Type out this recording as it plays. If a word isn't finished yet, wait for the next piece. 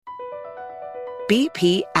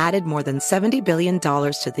BP added more than $70 billion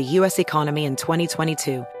to the U.S. economy in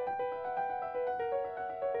 2022.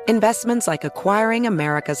 Investments like acquiring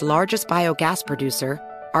America's largest biogas producer,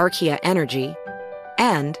 Archaea Energy,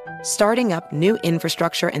 and starting up new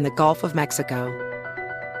infrastructure in the Gulf of Mexico.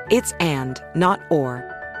 It's and, not or.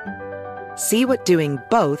 See what doing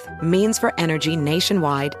both means for energy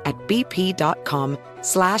nationwide at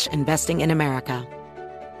bp.com/investing in America.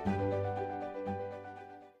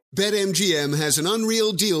 BetMGM has an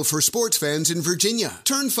unreal deal for sports fans in Virginia.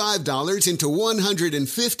 Turn $5 into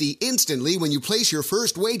 $150 instantly when you place your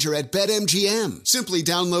first wager at BetMGM. Simply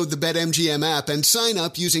download the BetMGM app and sign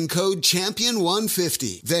up using code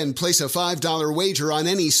CHAMPION150. Then place a $5 wager on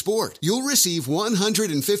any sport. You'll receive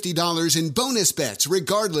 $150 in bonus bets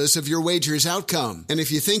regardless of your wager's outcome. And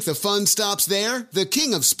if you think the fun stops there, the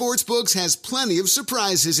King of Sportsbooks has plenty of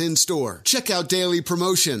surprises in store. Check out daily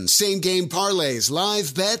promotions, same-game parlays,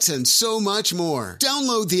 live bets, and so much more.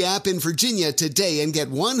 Download the app in Virginia today and get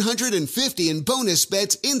 $150 in bonus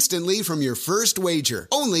bets instantly from your first wager.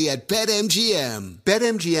 Only at BetMGM.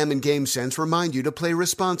 BetMGM and GameSense remind you to play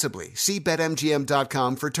responsibly. See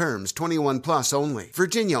BetMGM.com for terms. 21 plus only.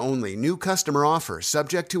 Virginia only. New customer offer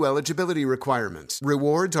subject to eligibility requirements.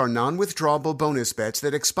 Rewards are non-withdrawable bonus bets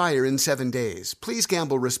that expire in 7 days. Please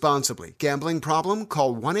gamble responsibly. Gambling problem?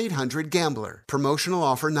 Call 1-800-GAMBLER. Promotional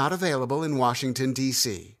offer not available in Washington,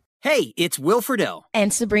 D.C. Hey, it's Will Friedle.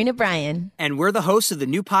 And Sabrina Bryan. And we're the hosts of the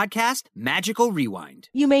new podcast, Magical Rewind.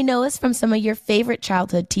 You may know us from some of your favorite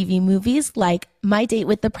childhood TV movies like My Date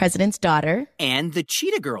with the President's Daughter. And the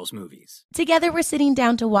Cheetah Girls movies. Together, we're sitting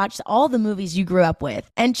down to watch all the movies you grew up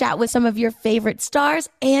with and chat with some of your favorite stars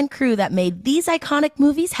and crew that made these iconic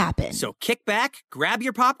movies happen. So kick back, grab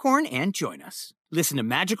your popcorn, and join us. Listen to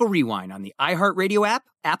Magical Rewind on the iHeartRadio app,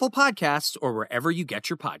 Apple Podcasts, or wherever you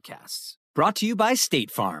get your podcasts. Brought to you by State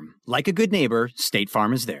Farm. Like a good neighbor, State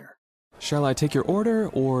Farm is there. Shall I take your order,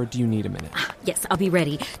 or do you need a minute? Yes, I'll be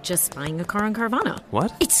ready. Just buying a car on Carvana.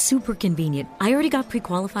 What? It's super convenient. I already got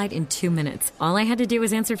pre-qualified in 2 minutes. All I had to do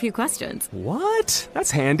was answer a few questions. What?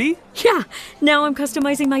 That's handy. Yeah, now I'm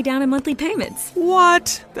customizing my down and monthly payments.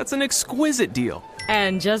 What? That's an exquisite deal.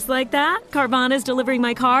 And just like that, Carvana's delivering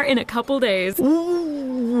my car in a couple days.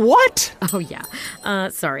 What? Oh, yeah.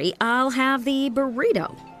 Sorry, I'll have the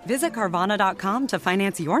burrito. Visit Carvana.com to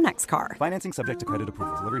finance your next car. Financing subject to credit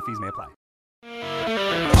approval. Delivery fees may apply.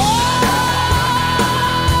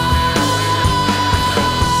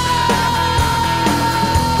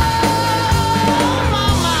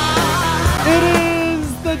 It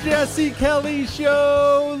is the Jesse Kelly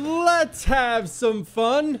Show. Let's have some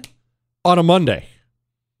fun on a Monday.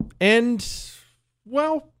 And,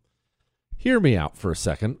 well, hear me out for a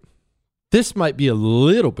second. This might be a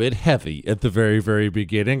little bit heavy at the very, very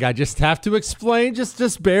beginning. I just have to explain.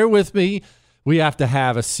 Just bear with me. We have to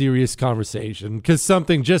have a serious conversation because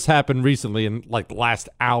something just happened recently in like the last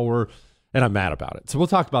hour, and I'm mad about it. So we'll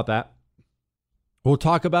talk about that. We'll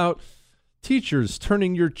talk about teachers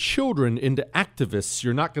turning your children into activists.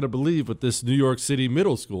 You're not going to believe what this New York City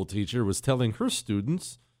middle school teacher was telling her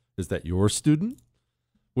students. Is that your student?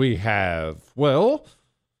 We have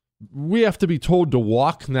to be told to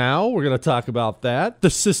walk now. We're going to talk about that. The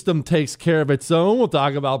system takes care of its own. We'll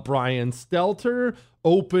talk about Brian Stelter,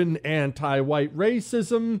 open anti-white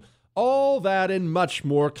racism, all that and much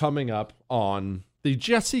more coming up on the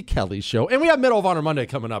Jesse Kelly Show. And we have Medal of Honor Monday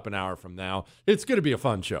coming up an hour from now. It's going to be a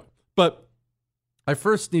fun show. But I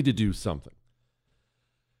first need to do something.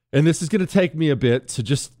 And this is going to take me a bit, so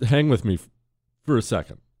just hang with me for a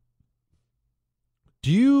second.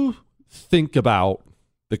 Do you think about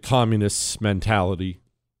the communist's mentality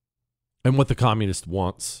and what the communist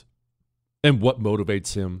wants and what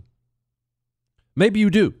motivates him? Maybe you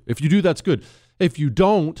do. If you do, that's good. If you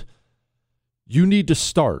don't, you need to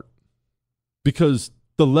start, because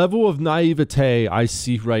the level of naivete I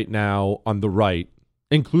see right now on the right,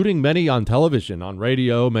 including many on television, on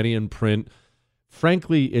radio, many in print,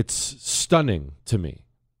 frankly, it's stunning to me.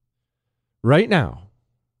 Right now,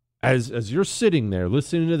 as you're sitting there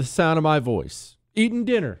listening to the sound of my voice, eating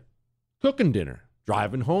dinner, cooking dinner,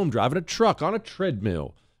 driving home, driving a truck, on a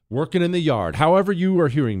treadmill, working in the yard, however you are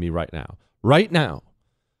hearing me right now,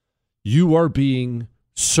 you are being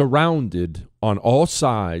surrounded on all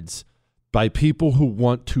sides by people who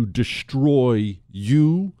want to destroy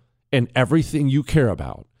you and everything you care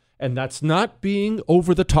about. And that's not being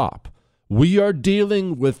over the top. We are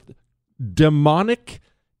dealing with demonic,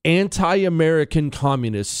 anti-American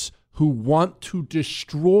communists who want to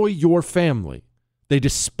destroy your family. They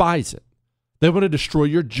despise it. They want to destroy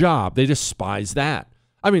your job. They despise that.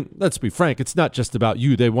 I mean, let's be frank. It's not just about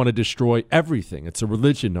you. They want to destroy everything. It's a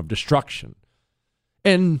religion of destruction.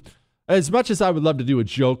 And as much as I would love to do a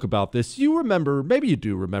joke about this, you remember, maybe you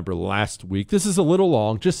do remember last week. This is a little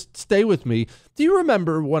long. Just stay with me. Do you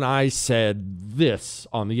remember when I said this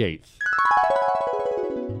on the 8th?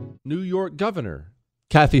 New York Governor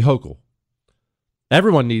Kathy Hochul.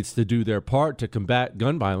 Everyone needs to do their part to combat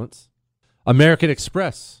gun violence. American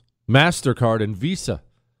Express, MasterCard, and Visa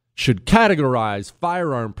should categorize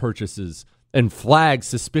firearm purchases and flag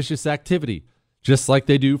suspicious activity, just like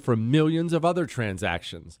they do for millions of other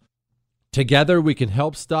transactions. Together, we can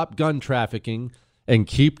help stop gun trafficking and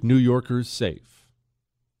keep New Yorkers safe.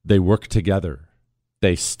 They work together.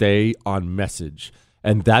 They stay on message.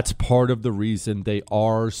 And that's part of the reason they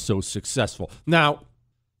are so successful. Now,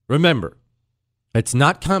 remember, it's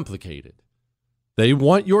not complicated. They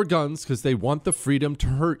want your guns because they want the freedom to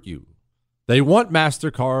hurt you. They want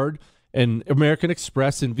MasterCard and American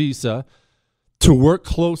Express and Visa to work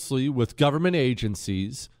closely with government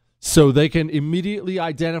agencies so they can immediately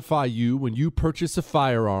identify you when you purchase a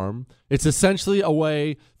firearm. It's essentially a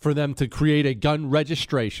way for them to create a gun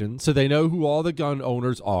registration so they know who all the gun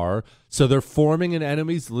owners are. So they're forming an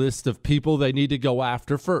enemies list of people they need to go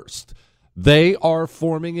after first. They are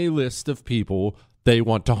forming a list of people they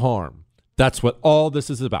want to harm. That's what all this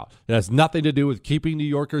is about. It has nothing to do with keeping New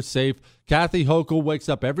Yorkers safe. Kathy Hochul wakes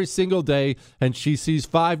up every single day and she sees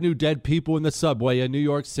 5 new dead people in the subway in New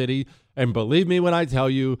York City. And believe me when I tell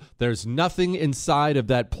you, there's nothing inside of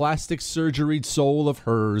that plastic surgeried soul of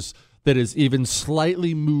hers that is even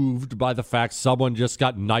slightly moved by the fact someone just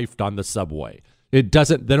got knifed on the subway. They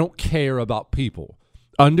don't care about people.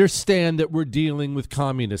 Understand that we're dealing with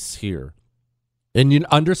communists here. And you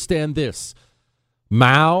understand this.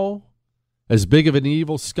 Mao, as big of an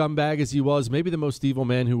evil scumbag as he was, maybe the most evil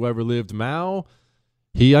man who ever lived, Mao,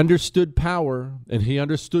 he understood power, and he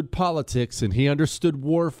understood politics, and he understood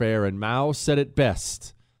warfare, and Mao said it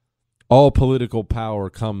best. All political power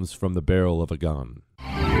comes from the barrel of a gun.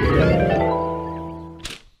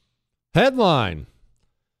 Headline: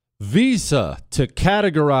 Visa to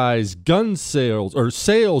categorize gun sales or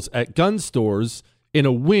sales at gun stores in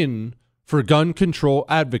a win for gun control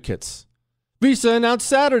advocates. Visa announced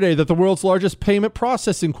Saturday that the world's largest payment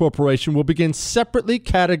processing corporation will begin separately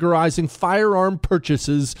categorizing firearm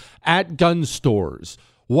purchases at gun stores.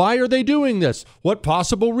 Why are they doing this? What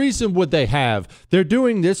possible reason would they have? They're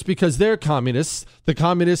doing this because they're communists. The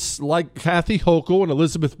communists like Kathy Hochul and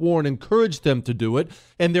Elizabeth Warren encouraged them to do it.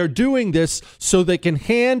 And they're doing this so they can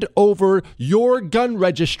hand over your gun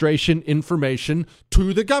registration information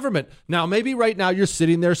to the government. Now, maybe right now you're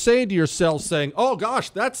sitting there saying to yourself, saying, oh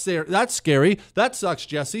gosh, that's scary. That sucks,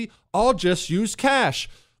 Jesse. I'll just use cash.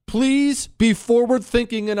 Please be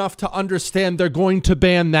forward-thinking enough to understand they're going to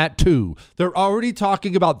ban that too. They're already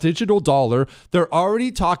talking about digital dollar. They're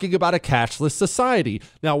already talking about a cashless society.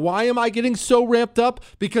 Now, why am I getting so ramped up?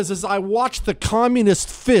 Because as I watch the communist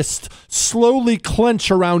fist slowly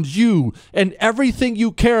clench around you and everything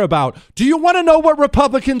you care about, do you want to know what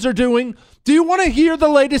Republicans are doing? Do you want to hear the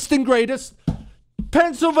latest and greatest?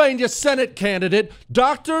 Pennsylvania Senate candidate,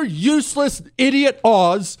 Dr. Useless Idiot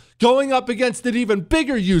Oz, going up against an even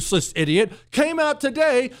bigger useless idiot, came out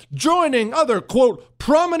today joining other, quote,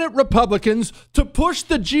 prominent Republicans to push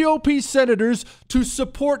the GOP senators to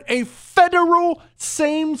support a federal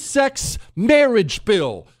same-sex marriage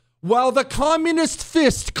bill. While the communist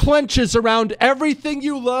fist clenches around everything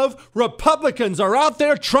you love, Republicans are out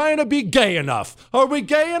there trying to be gay enough. Are we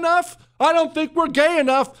gay enough? I don't think we're gay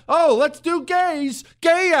enough. Oh, let's do gays.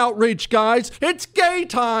 Gay outreach, guys. It's gay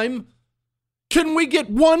time. Can we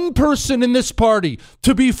get one person in this party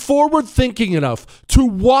to be forward-thinking enough to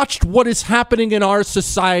watch what is happening in our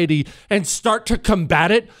society and start to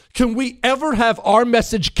combat it? Can we ever have our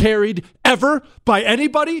message carried ever by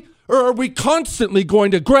anybody? Or are we constantly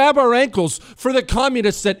going to grab our ankles for the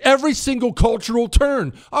communists at every single cultural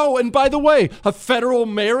turn? Oh, and by the way, a federal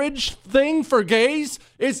marriage thing for gays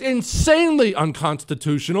is insanely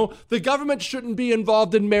unconstitutional. The government shouldn't be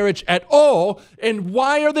involved in marriage at all. And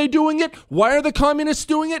why are they doing it? Why are the communists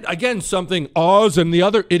doing it? Again, something Oz and the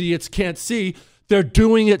other idiots can't see. They're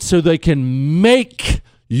doing it so they can make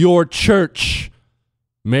your church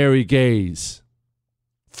marry gays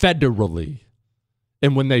federally.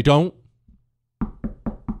 And when they don't,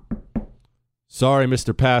 sorry,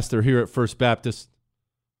 Mr. Pastor, here at First Baptist,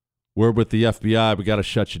 we're with the FBI. We got to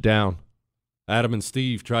shut you down. Adam and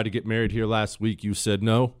Steve tried to get married here last week. You said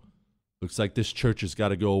no. Looks like this church has got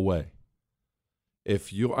to go away. I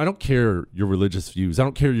don't care your religious views. I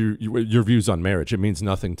don't care your views on marriage. It means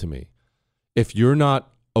nothing to me. If you're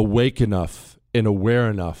not awake enough and aware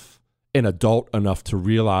enough and adult enough to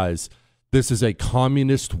realize this is a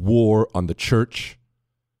communist war on the church,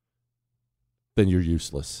 then you're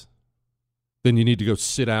useless. Then you need to go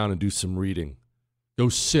sit down and do some reading. Go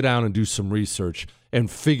sit down and do some research and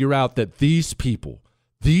figure out that these people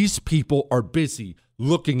are busy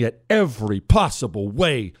looking at every possible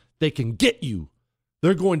way they can get you.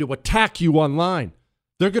 They're going to attack you online.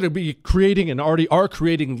 They're going to be creating and already are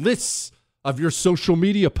creating lists of your social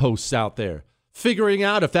media posts out there, figuring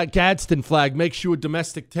out if that Gadsden flag makes you a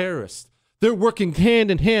domestic terrorist. They're working hand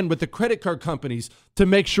in hand with the credit card companies to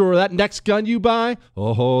make sure that next gun you buy, the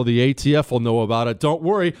ATF will know about it. Don't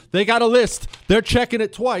worry. They got a list. They're checking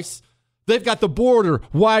it twice. They've got the border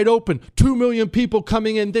wide open. 2 million people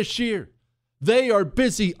coming in this year. They are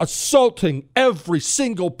busy assaulting every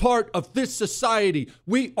single part of this society.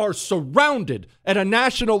 We are surrounded at a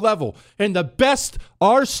national level. And the best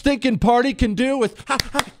our stinking party can do is,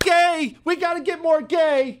 gay. We got to get more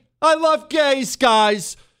gay. I love gays,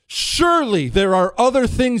 guys. Surely there are other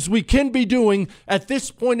things we can be doing at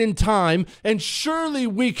this point in time, and surely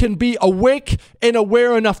we can be awake and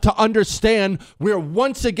aware enough to understand we're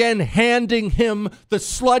once again handing him the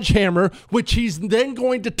sledgehammer, which he's then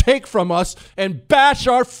going to take from us and bash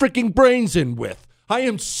our freaking brains in with. I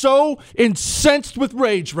am so incensed with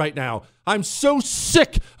rage right now. I'm so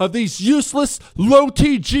sick of these useless,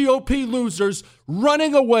 low-T GOP losers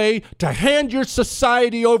running away to hand your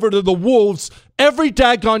society over to the wolves every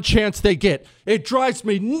daggone chance they get. It drives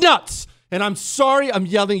me nuts. And I'm sorry I'm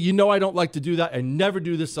yelling. You know I don't like to do that. I never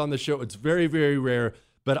do this on the show. It's very, very rare.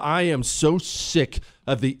 But I am so sick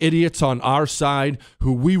of the idiots on our side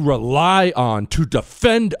who we rely on to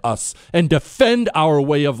defend us and defend our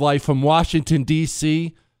way of life from Washington,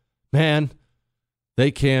 D.C. Man,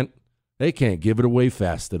 they can't give it away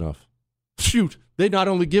fast enough. Shoot, they not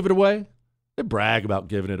only give it away, they brag about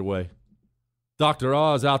giving it away. Dr.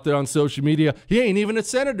 Oz out there on social media, he ain't even a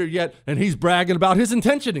senator yet, and he's bragging about his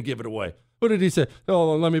intention to give it away. What did he say?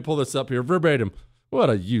 Oh, let me pull this up here verbatim. What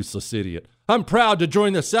a useless idiot. I'm proud to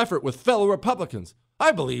join this effort with fellow Republicans.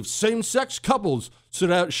 I believe same-sex couples should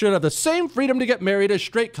have the same freedom to get married as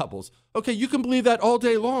straight couples. Okay, you can believe that all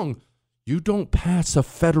day long. You don't pass a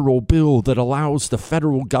federal bill that allows the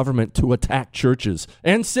federal government to attack churches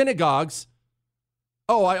and synagogues.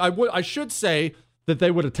 Oh, I should say that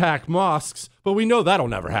they would attack mosques, but we know that'll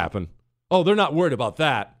never happen. Oh, they're not worried about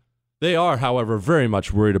that. They are, however, very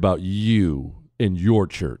much worried about you in your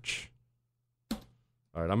church.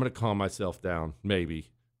 All right, I'm going to calm myself down, maybe,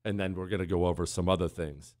 and then we're going to go over some other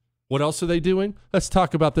things. What else are they doing? Let's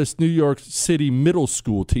talk about this New York City middle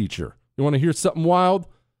school teacher. You want to hear something wild?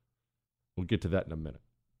 We'll get to that in a minute.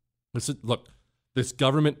 Look, this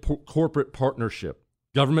government corporate partnership,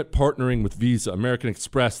 government partnering with Visa, American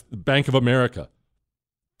Express, Bank of America.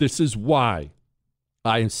 This is why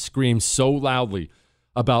I scream so loudly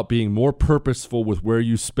about being more purposeful with where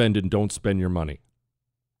you spend and don't spend your money.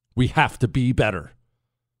 We have to be better.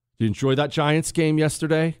 Did you enjoy that Giants game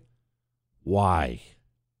yesterday? Why?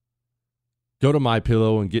 Go to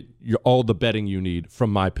MyPillow and get all the bedding you need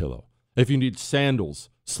from MyPillow. If you need sandals,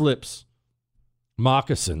 slips,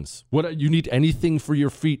 moccasins, you need anything for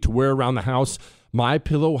your feet to wear around the house,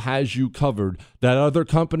 MyPillow has you covered. That other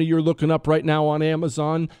company you're looking up right now on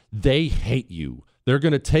Amazon, they hate you. They're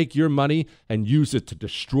going to take your money and use it to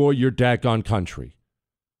destroy your daggone country.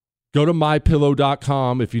 Go to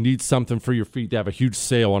MyPillow.com if you need something for your feet. They have a huge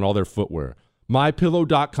sale on all their footwear.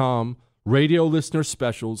 MyPillow.com, radio listener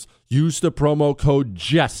specials. Use the promo code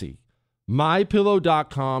Jesse.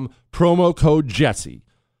 MyPillow.com, promo code Jesse.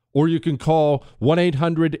 Or you can call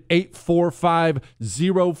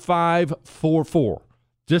 1-800-845-0544.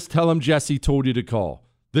 Just tell them Jesse told you to call.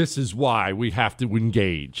 This is why we have to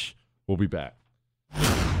engage. We'll be back.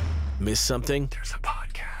 Miss something? There's a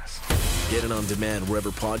podcast. Get it on demand wherever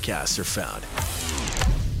podcasts are found.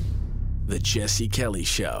 The Jesse Kelly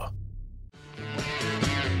Show.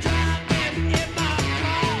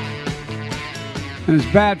 And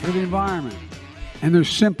it's bad for the environment. And there's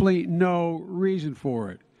simply no reason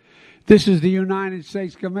for it. This is the United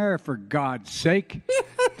States of America, for God's sake.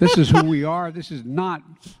 This is who we are. This is not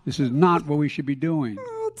what we should be doing.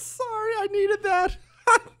 Oh, sorry, I needed that.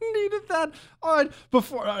 I needed that. All right,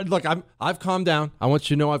 look, I've calmed down. I want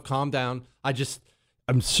you to know I've calmed down.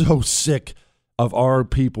 I'm so sick of our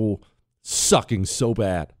people sucking so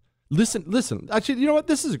bad. Listen. Actually, you know what?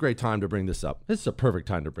 This is a great time to bring this up. This is a perfect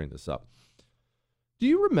time to bring this up. Do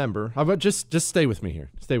you remember? Just stay with me here.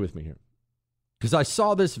 Stay with me here. Because I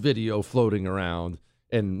saw this video floating around,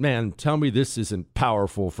 and man, tell me this isn't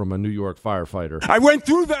powerful from a New York firefighter. I went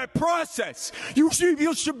through that process. You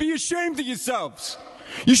should be ashamed of yourselves.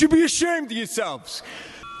 You should be ashamed of yourselves.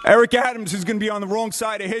 Eric Adams is going to be on the wrong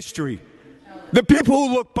side of history. The people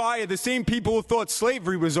who look by are the same people who thought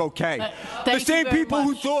slavery was okay. The same people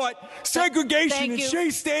who thought segregation in Shea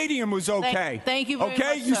Stadium was okay. Thank you very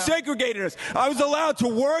much, You sir. segregated us. I was allowed to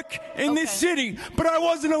work in this city, but I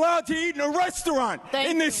wasn't allowed to eat in a restaurant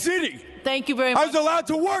in this city. Thank you very much. I was allowed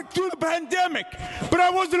to work through the pandemic, but I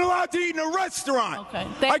wasn't allowed to eat in a restaurant.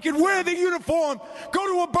 I could wear the uniform, go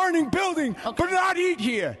to a burning building, but not eat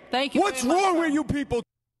here. Thank you. What's wrong with you people?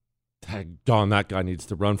 Daggone, that guy needs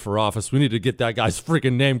to run for office. We need to get that guy's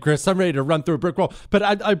freaking name, Chris. I'm ready to run through a brick wall. But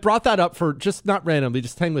I brought that up for just not randomly.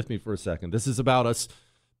 Just hang with me for a second. This is about us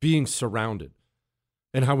being surrounded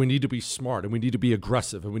and how we need to be smart and we need to be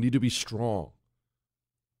aggressive and we need to be strong.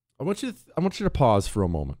 I want you to pause for a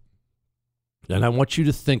moment. And I want you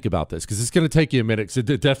to think about this because it's going to take you a minute.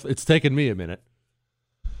 Because it's taken me a minute.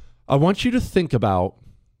 I want you to think about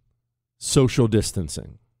social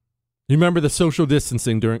distancing. You remember the social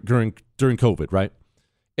distancing during COVID, right?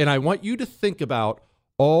 And I want you to think about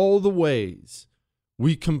all the ways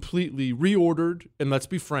we completely reordered and, let's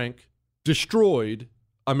be frank, destroyed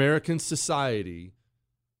American society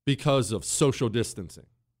because of social distancing.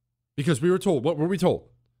 Because we were told, what were we told?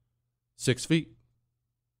 6 feet.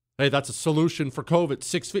 Hey, that's a solution for COVID.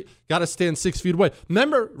 6 feet. Got to stand 6 feet away.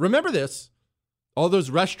 Remember this. All those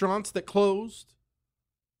restaurants that closed,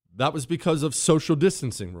 that was because of social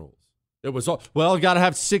distancing rules. It was, got to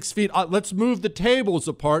have 6 feet. Let's move the tables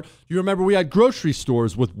apart. You remember we had grocery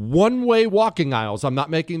stores with one-way walking aisles. I'm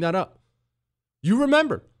not making that up. You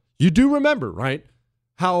do remember, right?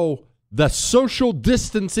 How the social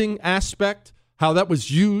distancing aspect, how that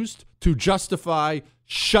was used to justify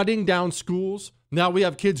shutting down schools. Now we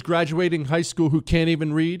have kids graduating high school who can't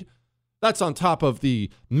even read. That's on top of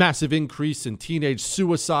the massive increase in teenage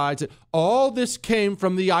suicides. All this came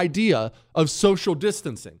from the idea of social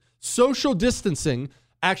distancing. Social distancing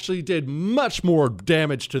actually did much more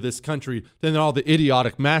damage to this country than all the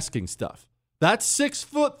idiotic masking stuff. That 6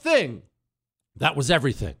 foot thing, that was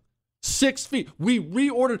everything. 6 feet. We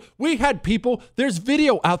reordered. We had people, there's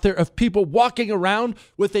video out there of people walking around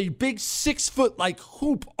with a big 6 foot like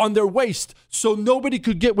hoop on their waist so nobody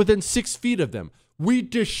could get within 6 feet of them. We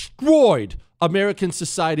destroyed American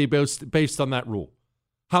society based on that rule.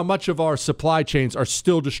 How much of our supply chains are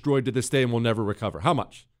still destroyed to this day and will never recover? How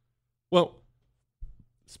much? Well,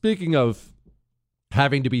 speaking of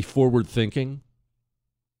having to be forward thinking,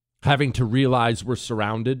 having to realize we're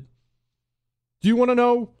surrounded, do you want to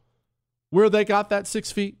know where they got that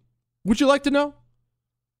 6 feet? Would you like to know?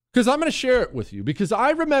 Because I'm going to share it with you because I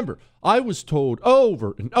remember I was told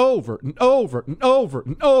over and over and over and over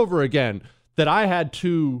and over again that I had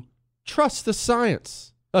to trust the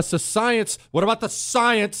science. That's the science. What about the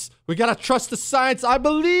science? We got to trust the science. I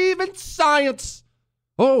believe in science.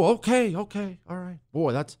 Oh, okay. All right.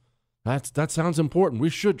 Boy, that sounds important. We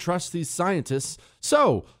should trust these scientists.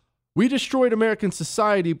 So we destroyed American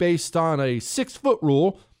society based on a 6 foot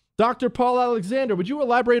rule. Dr. Paul Alexander, would you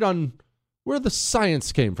elaborate on where the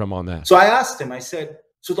science came from on that? So I asked him, I said,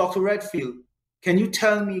 so Dr. Redfield, can you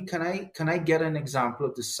tell me, can I get an example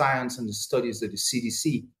of the science and the studies that the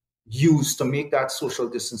CDC used to make that social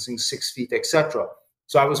distancing 6 feet, etc.?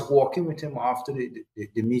 So I was walking with him after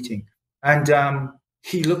the meeting, and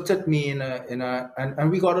he looked at me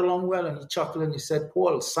and we got along well, and he chuckled and he said,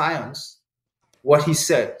 Paul, science, what he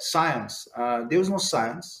said, science, there was no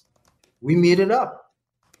science. We made it up.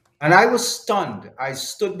 And I was stunned. I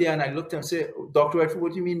stood there and I looked at him and said, Dr. Redfield,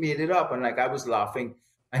 what do you mean made it up? And I was laughing.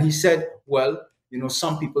 And he said, well,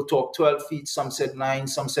 some people talk 12 feet, some said 9,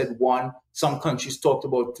 some said 1, some countries talked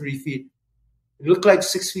about 3 feet. It looked like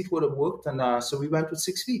 6 feet would have worked. And so we went with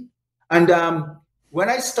 6 feet. And when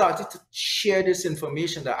I started to share this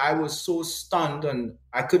information, that I was so stunned and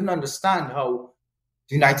I couldn't understand how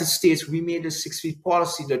the United States, we made a 6 feet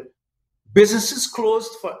policy that businesses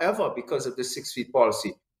closed forever because of the 6 feet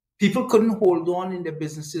policy. People couldn't hold on in their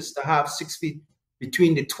businesses to have 6 feet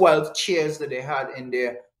between the 12 chairs that they had in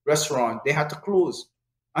their restaurant. They had to close.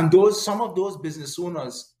 And some of those business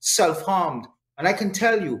owners self-harmed. And I can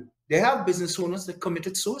tell you, they have business owners that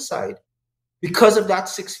committed suicide because of that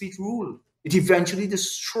 6 feet rule. It eventually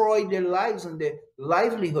destroyed their lives and their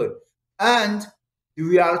livelihood. And the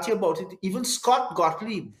reality about it, even Scott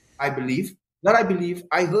Gottlieb, I heard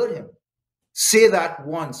him say that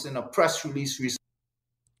once in a press release recently.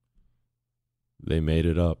 They made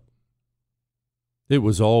it up. It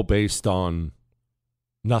was all based on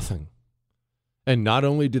nothing. And not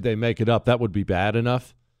only did they make it up, that would be bad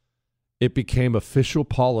enough. It became official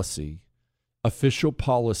policy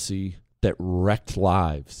that wrecked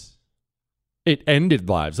lives. It ended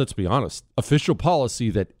lives, let's be honest. Official policy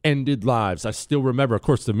that ended lives. I still remember, of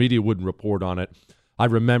course, the media wouldn't report on it. I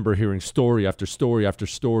remember hearing story after story after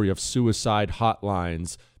story of suicide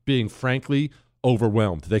hotlines being frankly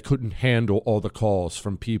overwhelmed. They couldn't handle all the calls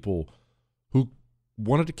from people who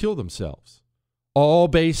wanted to kill themselves. All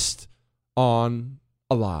based on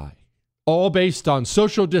a lie. All based on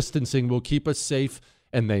social distancing will keep us safe.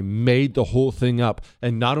 And they made the whole thing up.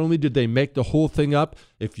 And not only did they make the whole thing up,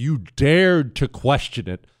 if you dared to question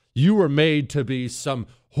it, you were made to be some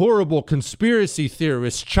horrible conspiracy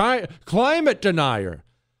theorist, climate denier.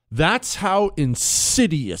 That's how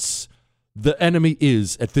insidious the enemy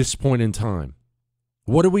is at this point in time.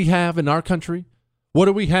 What do we have in our country? What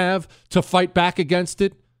do we have to fight back against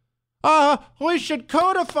it? We should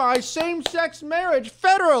codify same-sex marriage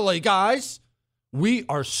federally, guys. We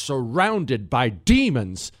are surrounded by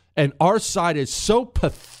demons, and our side is so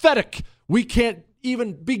pathetic, we can't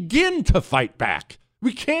even begin to fight back.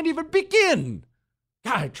 We can't even begin.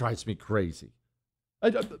 God, it drives me crazy.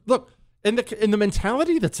 Look, in the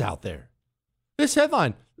mentality that's out there. This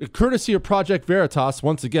headline, courtesy of Project Veritas,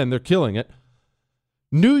 once again, they're killing it.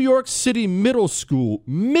 New York City middle school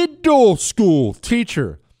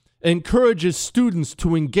teacher encourages students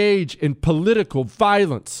to engage in political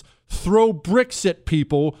violence, throw bricks at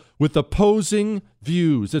people with opposing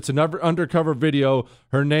views. It's an undercover video.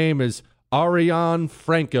 Her name is Ariane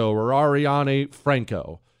Franco.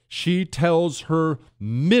 She tells her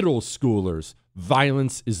middle schoolers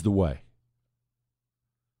violence is the way.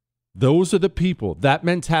 Those are the people, that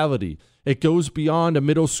mentality. It goes beyond a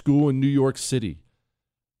middle school in New York City.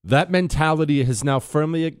 That mentality has now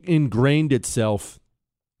firmly ingrained itself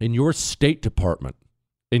in your State Department,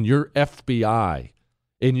 in your FBI,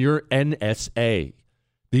 in your NSA.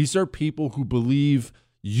 These are people who believe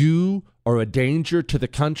you are a danger to the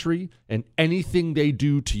country and anything they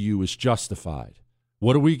do to you is justified.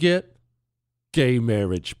 What do we get? Gay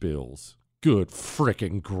marriage bills. Good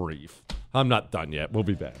frickin' grief. I'm not done yet. We'll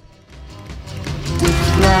be back.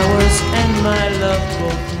 With flowers and my love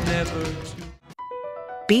both never to.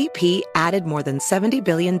 BP added more than $70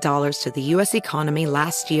 billion to the U.S. economy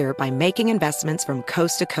last year by making investments from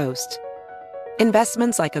coast to coast.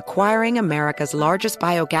 Investments like acquiring America's largest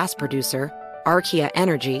biogas producer, Archaea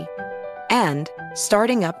Energy, and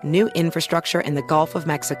starting up new infrastructure in the Gulf of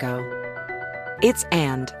Mexico. It's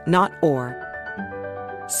and, not or.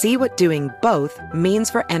 See what doing both means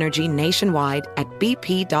for energy nationwide at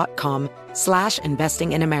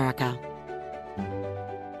bp.com/investing in America.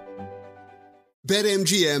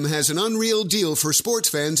 BetMGM has an unreal deal for sports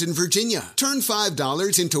fans in Virginia. Turn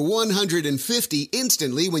 $5 into $150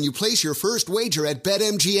 instantly when you place your first wager at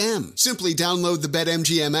BetMGM. Simply download the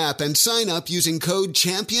BetMGM app and sign up using code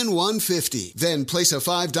CHAMPION150. Then place a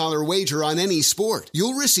 $5 wager on any sport.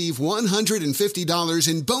 You'll receive $150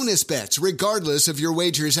 in bonus bets regardless of your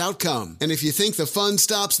wager's outcome. And if you think the fun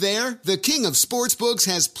stops there, the king of sportsbooks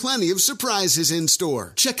has plenty of surprises in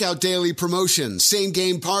store. Check out daily promotions,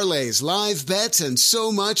 same-game parlays, live bets, and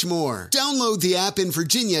so much more. Download the app in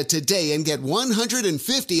Virginia today and get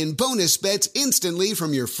 $150 in bonus bets instantly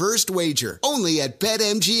from your first wager. Only at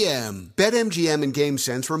BetMGM. BetMGM and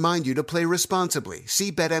GameSense remind you to play responsibly.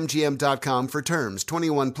 See BetMGM.com for terms.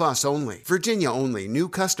 21 plus only. Virginia only. New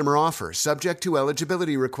customer offer. Subject to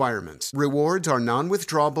eligibility requirements. Rewards are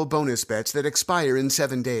non-withdrawable bonus bets that expire in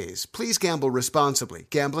 7 days. Please gamble responsibly.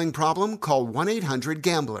 Gambling problem? Call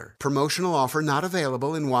 1-800-GAMBLER. Promotional offer not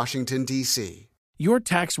available in Washington, D.C. Your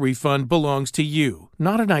tax refund belongs to you,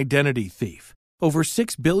 not an identity thief. Over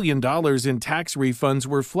 $6 billion in tax refunds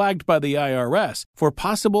were flagged by the IRS for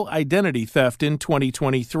possible identity theft in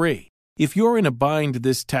 2023. If you're in a bind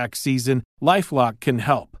this tax season, LifeLock can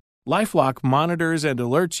help. LifeLock monitors and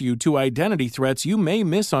alerts you to identity threats you may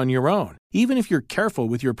miss on your own, even if you're careful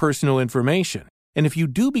with your personal information. And if you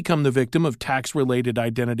do become the victim of tax-related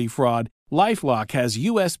identity fraud, LifeLock has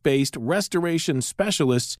U.S.-based restoration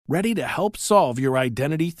specialists ready to help solve your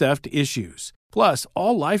identity theft issues. Plus,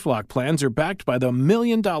 all LifeLock plans are backed by the $1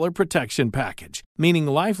 Million Protection Package, meaning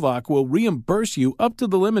LifeLock will reimburse you up to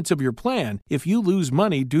the limits of your plan if you lose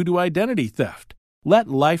money due to identity theft. Let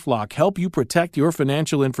LifeLock help you protect your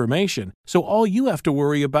financial information, so all you have to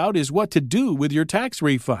worry about is what to do with your tax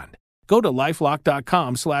refund. Go to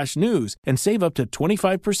LifeLock.com/news and save up to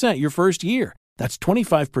 25% your first year. That's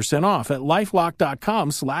 25% off at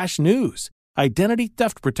LifeLock.com/news. Identity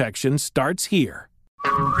theft protection starts here.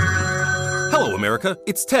 Hello, America.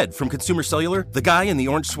 It's Ted from Consumer Cellular, the guy in the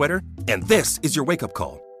orange sweater, and this is your wake-up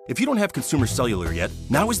call. If you don't have Consumer Cellular yet,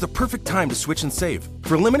 now is the perfect time to switch and save.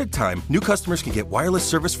 For a limited time, new customers can get wireless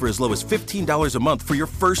service for as low as $15 a month for your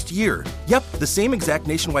first year. Yep, the same exact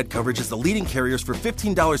nationwide coverage as the leading carriers for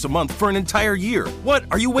 $15 a month for an entire year. What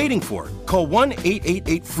are you waiting for? Call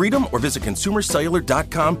 1-888-FREEDOM or visit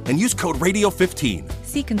consumercellular.com and use code RADIO15.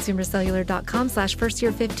 See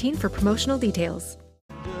consumercellular.com/firstyear15 for promotional details.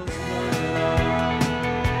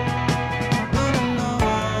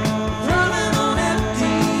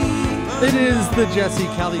 It is the Jesse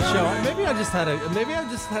Kelly Show. Maybe I just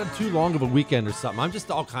had too long of a weekend or something. I'm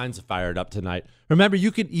just all kinds of fired up tonight. Remember,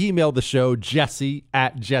 you can email the show,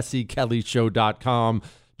 jesse@jessekellyshow.com,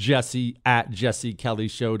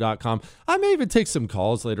 jesse@jessekellyshow.com. I may even take some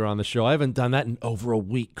calls later on the show. I haven't done that in over a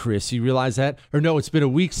week, Chris. You realize that? Or no, it's been a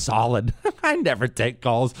week solid. I never take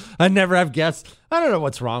calls. I never have guests. I don't know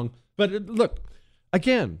what's wrong. But look,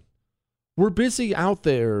 again, we're busy out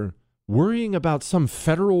there worrying about some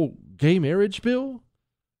federal gay marriage bill?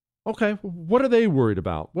 Okay, what are they worried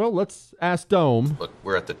about? Well, let's ask Dome. Look,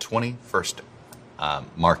 we're at the 21st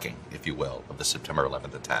marking, if you will, of the September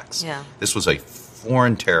 11th attacks. Yeah. This was a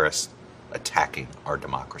foreign terrorist attacking our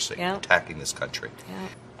democracy, Yeah. attacking this country. Yeah.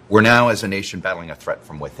 We're now, as a nation, battling a threat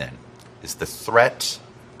from within. Is the threat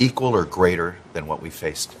equal or greater than what we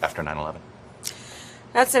faced after 9/11?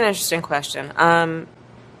 That's an interesting question.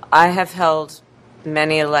 I have held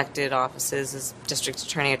many elected offices as district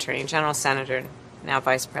attorney, attorney general, senator, now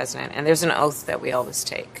vice president, and there's an oath that we always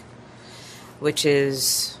take, which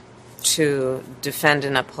is to defend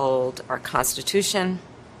and uphold our Constitution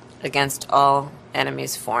against all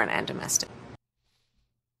enemies, foreign and domestic.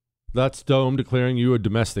 That's Dome declaring you a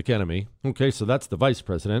domestic enemy. Okay, so that's the vice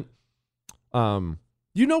president. You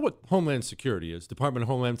know what Homeland Security is, Department of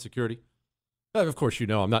Homeland Security? Of course you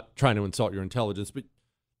know. I'm not trying to insult your intelligence, but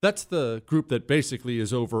that's the group that basically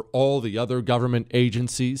is over all the other government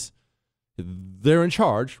agencies. They're in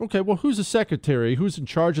charge. Okay, well, who's the secretary? Who's in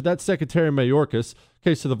charge of that? Secretary Mayorkas.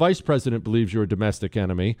 Okay, so the vice president believes you're a domestic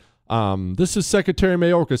enemy. This is Secretary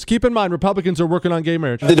Mayorkas. Keep in mind, Republicans are working on gay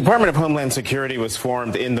marriage. The Department of Homeland Security was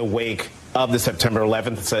formed in the wake of the September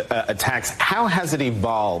 11th attacks. How has it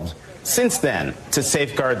evolved since then to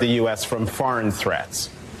safeguard the U.S. from foreign threats?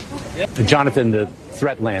 Jonathan, the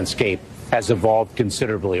threat landscape has evolved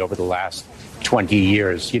considerably over the last 20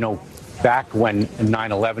 years. You know, back when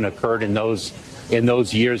 9/11 occurred, in those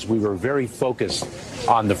years, we were very focused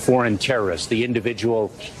on the foreign terrorist, the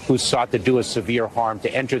individual who sought to do us severe harm, to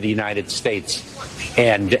enter the United States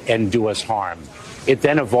and do us harm. It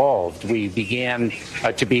then evolved. We began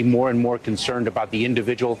to be more and more concerned about the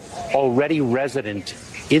individual already resident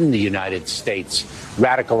in the United States,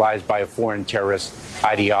 radicalized by a foreign terrorist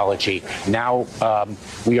ideology. Now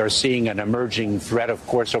we are seeing an emerging threat, of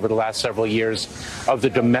course, over the last several years, of the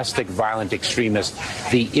domestic violent extremist,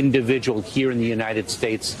 the individual here in the United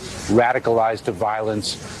States radicalized to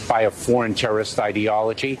violence by a foreign terrorist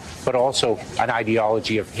ideology, but also an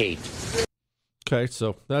ideology of hate. Okay,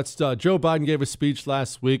 so that's Joe Biden gave a speech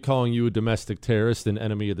last week calling you a domestic terrorist and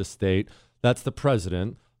enemy of the state. That's the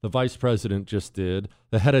president. The vice president just did.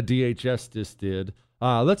 The head of DHS just did.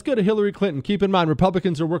 Let's go to Hillary Clinton. Keep in mind,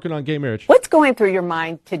 Republicans are working on gay marriage. What's going through your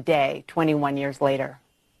mind today, 21 years later?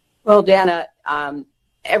 Well, Dana,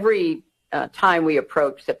 every time we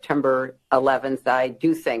approach September 11th, I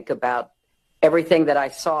do think about everything that I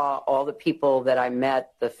saw, all the people that I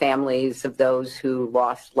met, the families of those who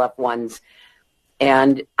lost loved ones.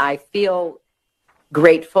 And I feel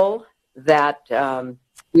grateful that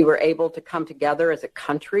we were able to come together as a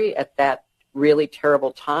country at that really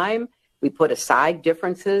terrible time. We put aside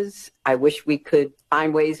differences. I wish we could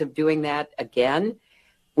find ways of doing that again.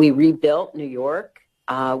 We rebuilt New York.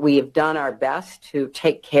 We have done our best to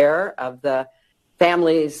take care of the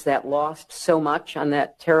families that lost so much on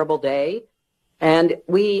that terrible day. And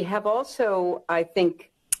we have also, I think,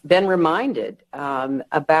 been reminded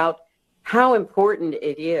about how important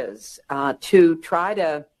it is to try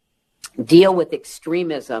to deal with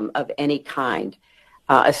extremism of any kind,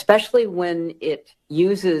 especially when it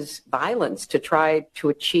uses violence to try to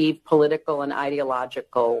achieve political and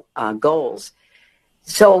ideological goals.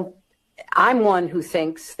 So I'm one who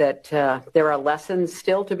thinks that there are lessons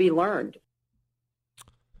still to be learned.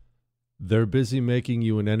 They're busy making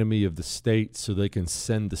you an enemy of the state so they can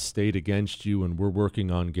send the state against you, and we're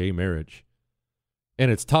working on gay marriage.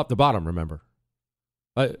 And it's top to bottom, remember.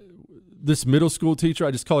 This middle school teacher,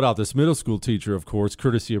 I just called out this middle school teacher, of course,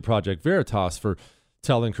 courtesy of Project Veritas, for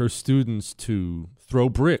telling her students to throw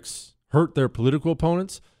bricks, hurt their political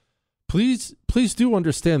opponents. Please do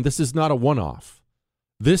understand this is not a one-off.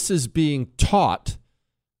 This is being taught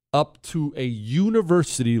up to a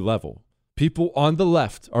university level. people on the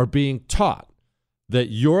left are being taught that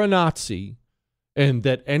you're a Nazi and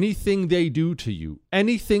that anything they do to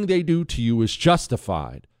you is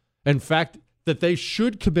justified. In fact, that they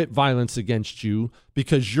should commit violence against you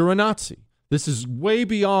because you're a Nazi. This is way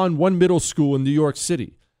beyond one middle school in New York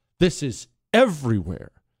City. This is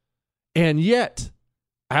everywhere. And yet,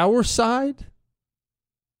 our side,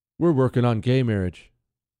 we're working on gay marriage.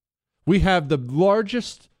 We have the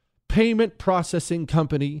largest payment processing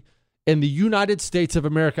company in the United States of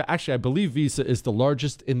America. Actually, I believe Visa is the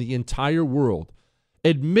largest in the entire world,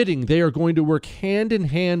 admitting they are going to work hand in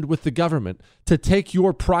hand with the government to take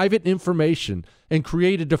your private information and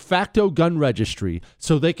create a de facto gun registry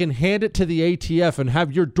so they can hand it to the ATF and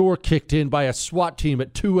have your door kicked in by a SWAT team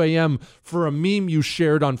at 2 a.m. for a meme you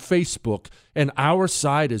shared on Facebook. And our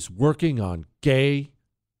side is working on gay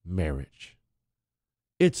marriage.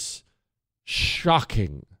 It's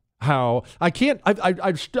shocking how I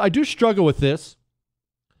do struggle with this.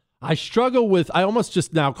 I almost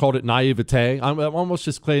just now called it naivete. I'm almost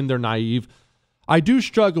just claiming they're naive. I do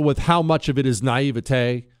struggle with how much of it is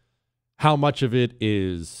naivete, how much of it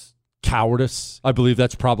is cowardice. I believe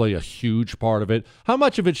that's probably a huge part of it. How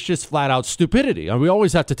much of it's just flat out stupidity. And we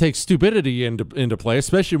always have to take stupidity into play,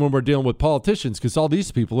 especially when we're dealing with politicians, because all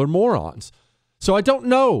these people are morons. So I don't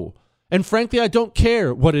know. And frankly, I don't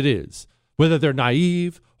care what it is, whether they're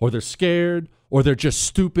naive or they're scared or they're just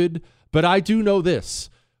stupid. But I do know this.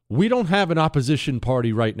 We don't have an opposition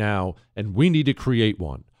party right now, and we need to create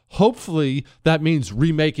one. Hopefully, that means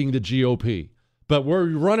remaking the GOP. But we're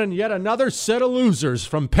running yet another set of losers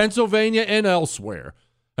from Pennsylvania and elsewhere.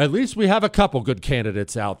 At least we have a couple good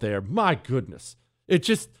candidates out there. My goodness.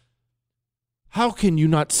 How can you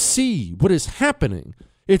not see what is happening?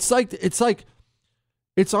 It's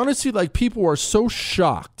honestly like people are so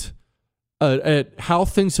shocked at how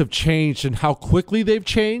things have changed and how quickly they've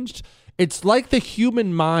changed. It's like the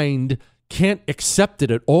human mind can't accept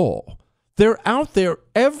it at all. They're out there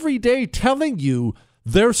every day telling you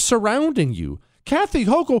they're surrounding you. Kathy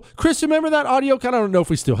Hochul, Chris, remember that audio? I don't know if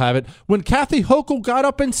we still have it. When Kathy Hochul got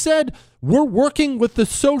up and said, we're working with the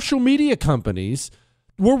social media companies,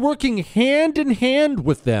 we're working hand in hand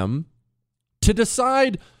with them to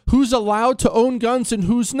decide who's allowed to own guns and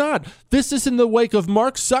who's not. This is in the wake of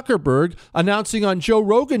Mark Zuckerberg announcing on Joe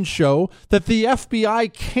Rogan's show that the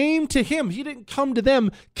FBI came to him. He didn't come to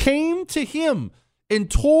them, came to him and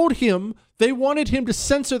told him they wanted him to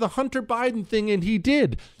censor the Hunter Biden thing, and he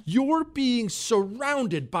did. You're being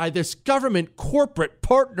surrounded by this government corporate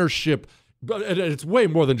partnership. But it's way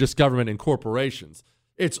more than just government and corporations.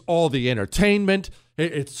 It's all the entertainment,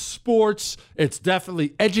 it's sports, it's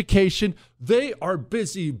definitely education. They are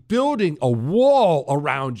busy building a wall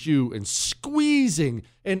around you and squeezing.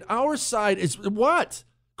 And our side is what?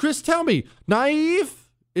 Chris, tell me, naive?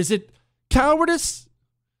 Is it cowardice?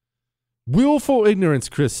 Willful ignorance,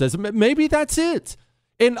 Chris says. Maybe that's it.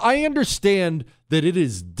 And I understand that it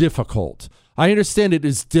is difficult. I understand it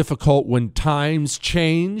is difficult when times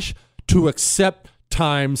change to accept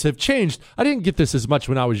times have changed. I didn't get this as much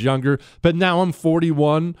when I was younger, but now I'm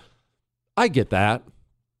 41. I get that.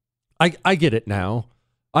 I get it now.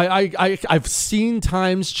 I've seen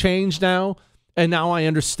times change now, and now I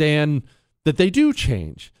understand that they do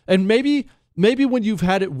change. And maybe when you've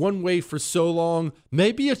had it one way for so long,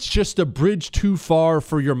 maybe it's just a bridge too far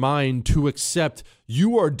for your mind to accept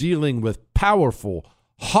you are dealing with powerful,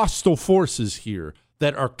 hostile forces here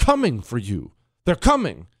that are coming for you. They're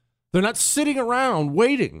coming. They're not sitting around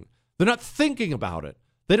waiting. They're not thinking about it.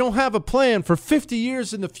 They don't have a plan for 50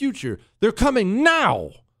 years in the future. They're coming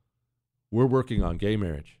now. We're working on gay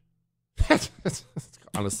marriage.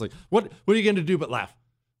 Honestly, what are you going to do but laugh?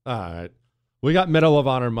 All right. We got Medal of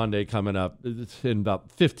Honor Monday coming up in about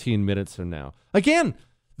 15 minutes from now. Again,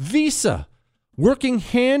 Visa working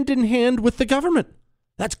hand in hand with the government.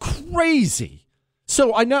 That's crazy.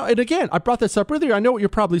 So I know, and again, I brought this up earlier. I know what you're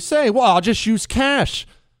probably saying. Well, I'll just use cash.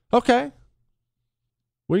 Okay.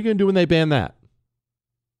 What are you going to do when they ban that?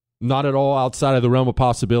 Not at all outside of the realm of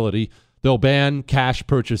possibility. They'll ban cash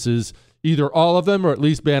purchases, either all of them or at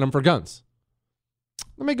least ban them for guns.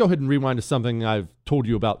 Let me go ahead and rewind to something I've told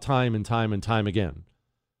you about time and time and time again.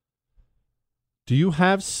 Do you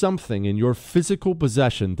have something in your physical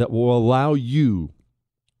possession that will allow you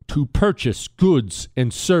to purchase goods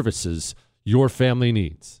and services your family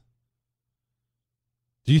needs?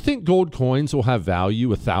 Do you think gold coins will have value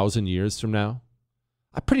 1,000 years from now?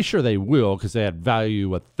 I'm pretty sure they will, because they had value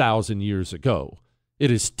 1,000 years ago.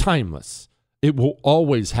 It is timeless. It will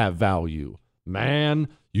always have value. Man,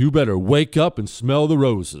 you better wake up and smell the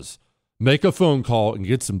roses. Make a phone call and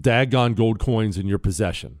get some daggone gold coins in your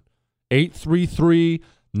possession. 833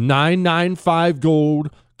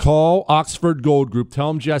 995-GOLD. Call Oxford Gold Group. Tell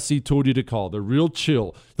them Jesse told you to call. They're real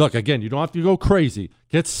chill. Look, again, you don't have to go crazy.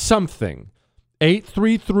 Get something.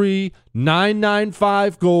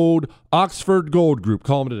 833-995-GOLD. Oxford Gold Group.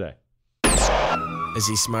 Call them today. Is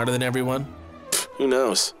he smarter than everyone? Who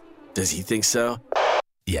knows? Does he think so?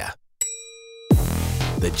 Yeah.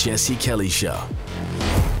 The Jesse Kelly Show.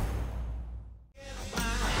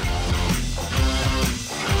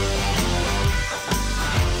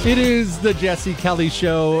 It is the Jesse Kelly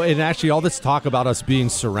Show, and actually all this talk about us being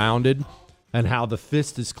surrounded and how the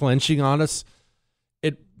fist is clenching on us,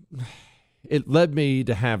 it led me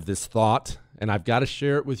to have this thought, and I've got to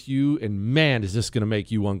share it with you, and man, is this going to make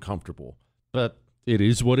you uncomfortable. But it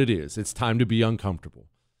is what it is. It's time to be uncomfortable.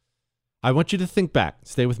 I want you to think back.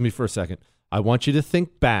 Stay with me for a second. I want you to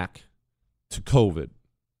think back to COVID.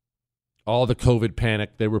 All the COVID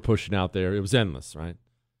panic they were pushing out there. It was endless, right?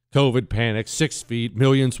 COVID panic, 6 feet,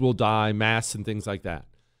 millions will die, masks and things like that.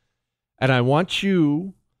 And I want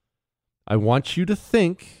you to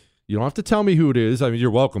think, you don't have to tell me who it is. I mean,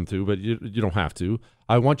 you're welcome to, but you don't have to.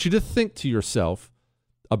 I want you to think to yourself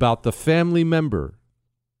about the family member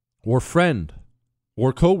or friend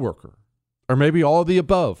or coworker, or maybe all of the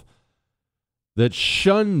above, that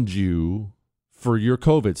shunned you for your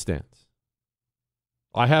COVID stance.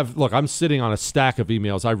 I'm sitting on a stack of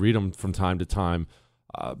emails. I read them from time to time.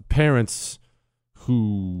 Parents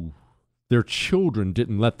who their children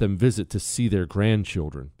didn't let them visit to see their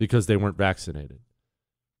grandchildren because they weren't vaccinated.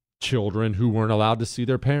 Children who weren't allowed to see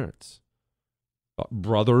their parents.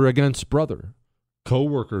 Brother against brother.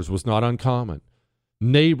 Coworkers was not uncommon.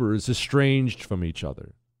 Neighbors estranged from each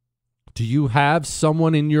other. Do you have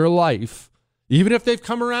someone in your life, even if they've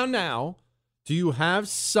come around now, do you have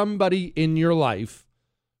somebody in your life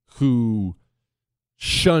who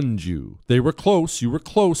shunned you? They were close, you were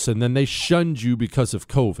close, and then they shunned you because of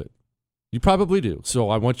COVID. You probably do. So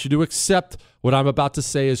I want you to accept what I'm about to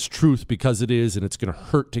say as truth because it is, and it's going to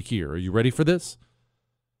hurt to hear. Are you ready for this?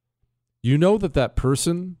 You know that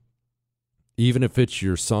person, even if it's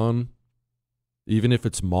your son, even if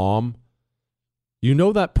it's mom, you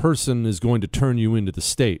know that person is going to turn you into the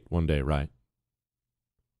state one day, right?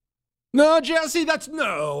 No, Jesse,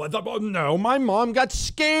 no, my mom got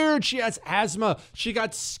scared. She has asthma. She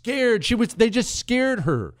got scared. They just scared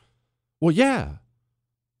her. Well, yeah,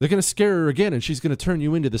 they're going to scare her again, and she's going to turn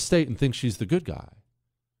you into the state and think she's the good guy.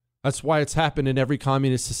 That's why it's happened in every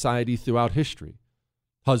communist society throughout history.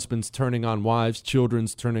 Husbands turning on wives,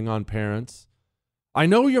 children's turning on parents. I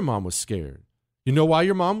know your mom was scared. You know why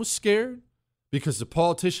your mom was scared? Because the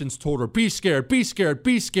politicians told her, be scared, be scared,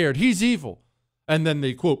 be scared. He's evil. And then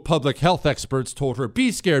the, quote, public health experts told her,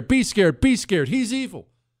 be scared, be scared, be scared. He's evil.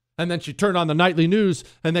 And then she turned on the nightly news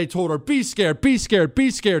and they told her, be scared, be scared,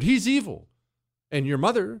 be scared. He's evil. And your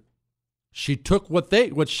mother, she took what they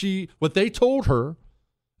told her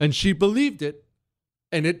and she believed it,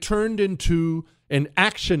 and it turned into an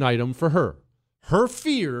action item for her. Her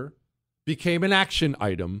fear became an action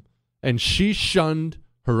item, and she shunned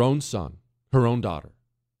her own son, her own daughter,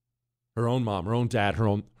 her own mom, her own dad, her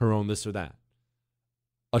own this or that.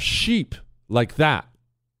 A sheep like that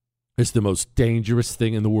is the most dangerous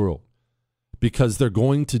thing in the world because they're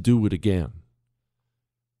going to do it again.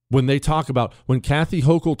 When Kathy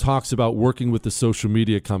Hochul talks about working with the social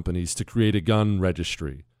media companies to create a gun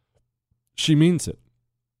registry, she means it.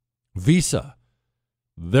 Visa,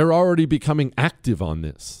 they're already becoming active on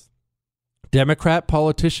this. Democrat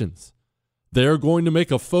politicians, they're going to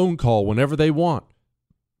make a phone call whenever they want.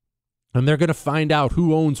 And they're going to find out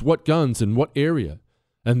who owns what guns in what area.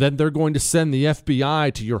 And then they're going to send the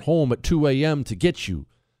FBI to your home at 2 a.m. to get you.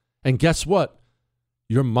 And guess what?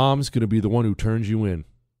 Your mom's going to be the one who turns you in.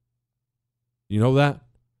 You know that?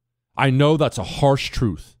 I know that's a harsh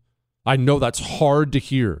truth. I know that's hard to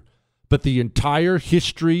hear. But the entire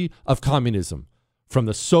history of communism, from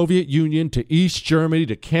the Soviet Union to East Germany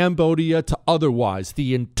to Cambodia to otherwise,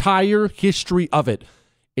 the entire history of it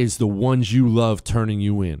is the ones you love turning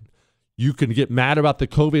you in. You can get mad about the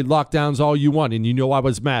COVID lockdowns all you want, and you know I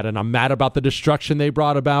was mad, and I'm mad about the destruction they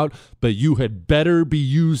brought about, but you had better be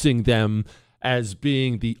using them as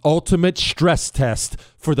being the ultimate stress test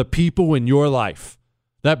for the people in your life.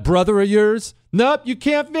 That brother of yours, nope, you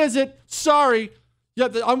can't visit. Sorry. Yeah,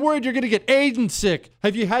 I'm worried you're going to get Aiden sick.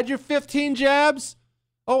 Have you had your 15 jabs?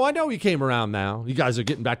 Oh, I know he came around now. You guys are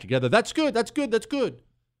getting back together. That's good. That's good. That's good.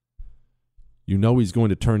 You know he's going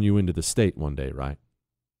to turn you into the state one day, right?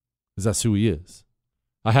 Because that's who he is.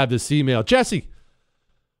 I have this email. Jesse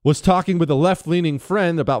was talking with a left-leaning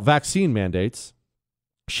friend about vaccine mandates.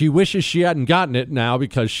 She wishes she hadn't gotten it now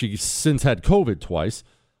because she's since had COVID twice.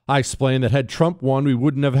 I explained that had Trump won, we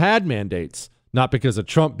wouldn't have had mandates. Not because of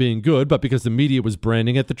Trump being good, but because the media was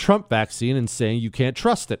branding it the Trump vaccine and saying you can't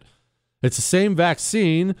trust it. It's the same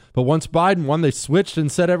vaccine, but once Biden won, they switched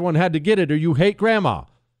and said everyone had to get it or you hate grandma.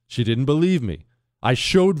 She didn't believe me. I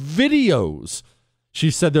showed videos.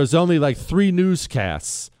 She said there's only like 3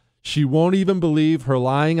 newscasts. She won't even believe her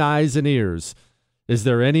lying eyes and ears. Is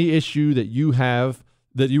there any issue that you have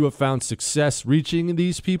found success reaching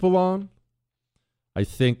these people on? I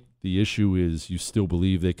think the issue is you still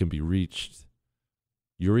believe they can be reached.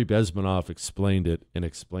 Yuri Bezmenov explained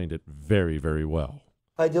it very, very well.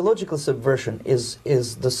 Ideological subversion is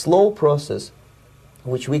the slow process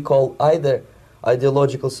which we call either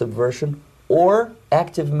ideological subversion or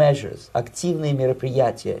active measures, активные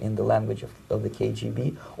мероприятия in the language of the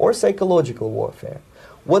KGB, or psychological warfare.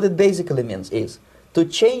 What it basically means is to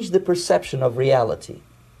change the perception of reality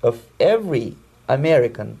of every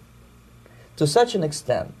American to such an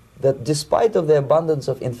extent that despite of the abundance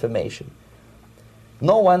of information,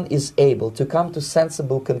 no one is able to come to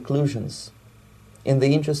sensible conclusions in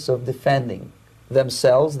the interests of defending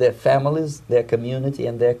themselves, their families, their community,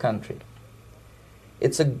 and their country.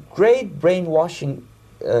 It's a great brainwashing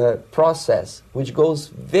process which goes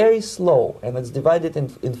very slow, and it's divided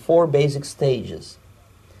in 4 basic stages.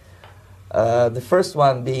 The first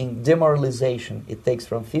one being demoralization. It takes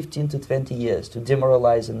from 15 to 20 years to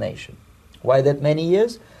demoralize a nation. Why that many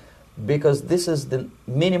years? Because this is the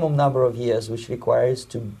minimum number of years which requires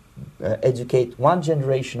to educate 1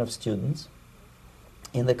 generation of students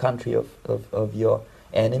in the country of your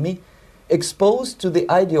enemy, exposed to the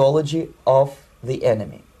ideology of the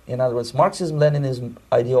enemy. In other words, Marxism-Leninism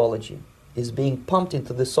ideology is being pumped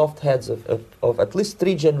into the soft heads of at least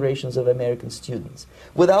 3 generations of American students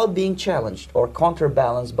without being challenged or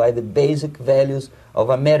counterbalanced by the basic values of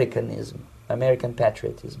Americanism, American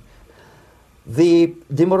patriotism. The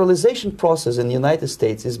demoralization process in the United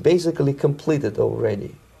States is basically completed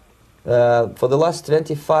already. For the last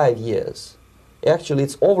 25 years, actually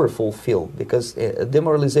it's overfulfilled because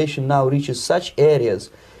demoralization now reaches such areas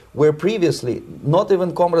where previously not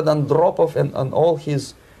even Comrade Andropov and all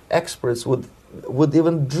his experts would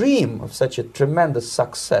even dream of such a tremendous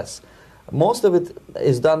success. Most of it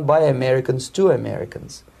is done by Americans to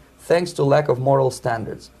Americans, thanks to lack of moral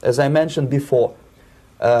standards. As I mentioned before,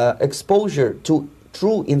 exposure to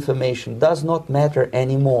true information does not matter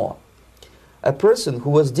anymore. A person who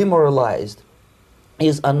was demoralized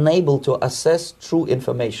is unable to assess true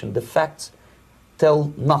information. The facts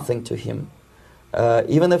tell nothing to him.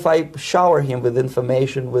 Even if I shower him with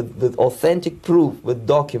information, with authentic proof, with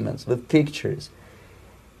documents, with pictures,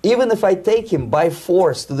 even if I take him by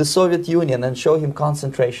force to the Soviet Union and show him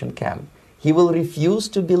concentration camp, he will refuse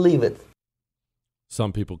to believe it.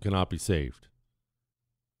 Some people cannot be saved.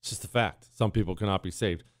 It's just a fact. Some people cannot be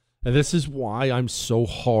saved. And this is why I'm so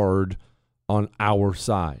hard on our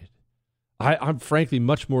side. I'm frankly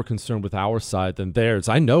much more concerned with our side than theirs.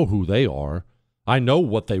 I know who they are. I know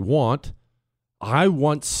what they want. I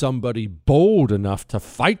want somebody bold enough to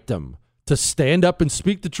fight them, to stand up and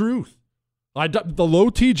speak the truth. The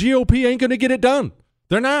low-T GOP ain't going to get it done.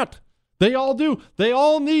 They're not. They all do. They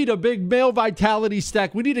all need a big male vitality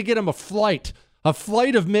stack. We need to get them a flight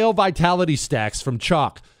of male vitality stacks from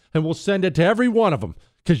Chalk, and we'll send it to every one of them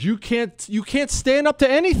because you can't stand up to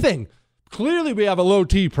anything. Clearly, we have a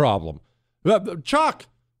low-T problem. Chalk,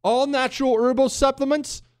 all natural herbal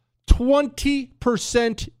supplements,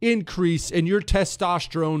 20% increase in your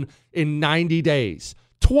testosterone in 90 days.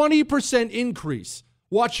 20% increase.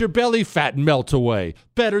 Watch your belly fat melt away.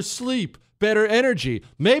 Better sleep, better energy.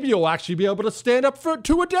 Maybe you'll actually be able to stand up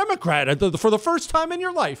to a Democrat for the first time in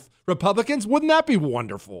your life. Republicans, wouldn't that be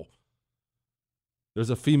wonderful? There's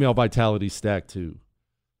a female vitality stack too.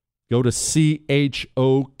 Go to CHOQ.com.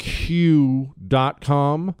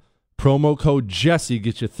 Promo code Jesse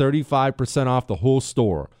gets you 35% off the whole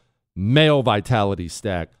store. Male vitality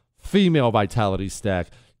stack, female vitality stack.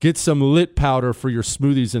 Get some lit powder for your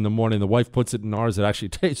smoothies in the morning. The wife puts it in ours. It actually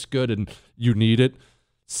tastes good and you need it.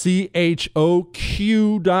 CHOQ.com,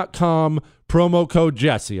 promo code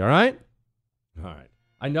Jesse, all right? All right.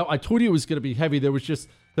 I know I told you it was going to be heavy. There's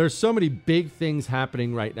so many big things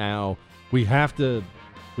happening right now. We have to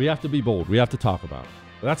be bold. We have to talk about it.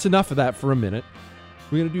 But that's enough of that for a minute.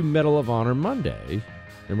 We're going to do Medal of Honor Monday,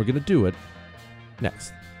 and we're going to do it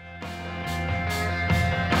next.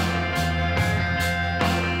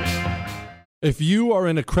 If you are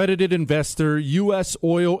an accredited investor, U.S.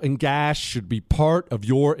 oil and gas should be part of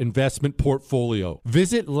your investment portfolio.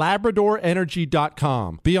 Visit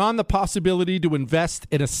LabradorEnergy.com. Beyond the possibility to invest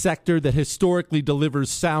in a sector that historically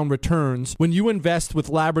delivers sound returns, when you invest with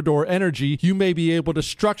Labrador Energy, you may be able to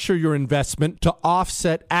structure your investment to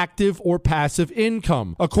offset active or passive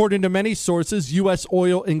income. According to many sources, U.S.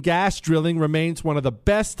 oil and gas drilling remains one of the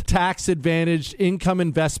best tax-advantaged income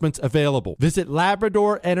investments available. Visit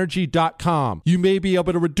LabradorEnergy.com. You may be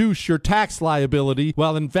able to reduce your tax liability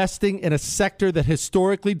while investing in a sector that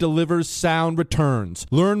historically delivers sound returns.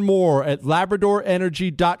 Learn more at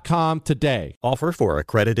LabradorEnergy.com today. Offer for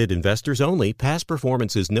accredited investors only. Past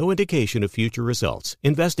performance is no indication of future results.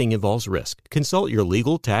 Investing involves risk. Consult your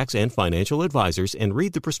legal, tax, and financial advisors and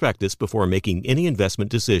read the prospectus before making any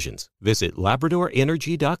investment decisions. Visit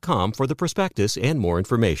LabradorEnergy.com for the prospectus and more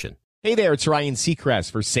information. Hey there, it's Ryan Seacrest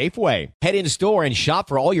for Safeway. Head in store and shop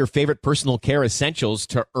for all your favorite personal care essentials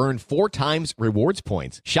to earn 4 times rewards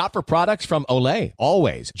points. Shop for products from Olay,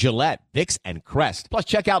 Always, Gillette, Vicks, and Crest. Plus,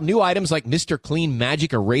 check out new items like Mr. Clean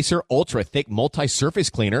Magic Eraser Ultra Thick Multi-Surface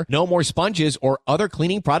Cleaner, no more sponges or other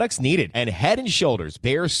cleaning products needed. And Head & Shoulders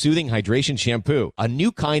Bare Soothing Hydration Shampoo, a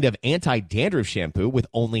new kind of anti-dandruff shampoo with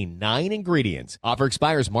only 9 ingredients. Offer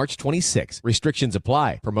expires March 26. Restrictions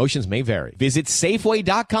apply. Promotions may vary. Visit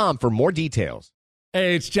Safeway.com for more details.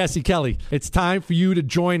 Hey, it's Jesse Kelly. It's time for you to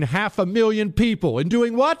join 500,000 people in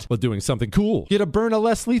doing what? Well, doing something cool. Get a Byrna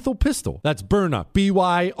Less Lethal Pistol. That's Byrna,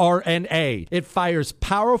 B-Y-R-N-A. It fires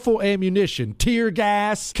powerful ammunition, tear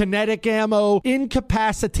gas, kinetic ammo,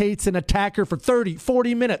 incapacitates an attacker for 30,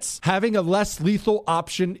 40 minutes. Having a less lethal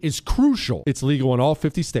option is crucial. It's legal in all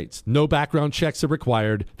 50 states. No background checks are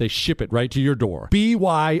required. They ship it right to your door.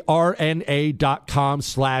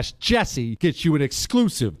 BYRNA.com/Jesse gets you an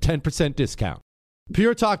exclusive 10% discount.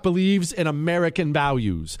 Pure Talk believes in American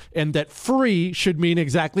values and that free should mean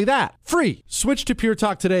exactly that. Free. Switch to Pure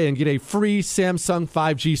Talk today and get a free Samsung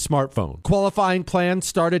 5G smartphone. Qualifying plans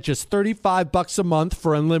start at just $35 a month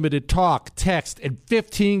for unlimited talk, text, and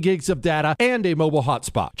 15 gigs of data and a mobile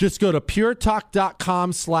hotspot. Just go to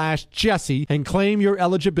puretalk.com/Jesse and claim your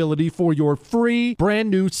eligibility for your free brand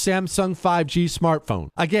new Samsung 5G smartphone.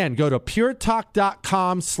 Again, go to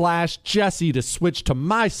puretalk.com/Jesse to switch to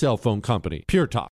my cell phone company, Pure Talk.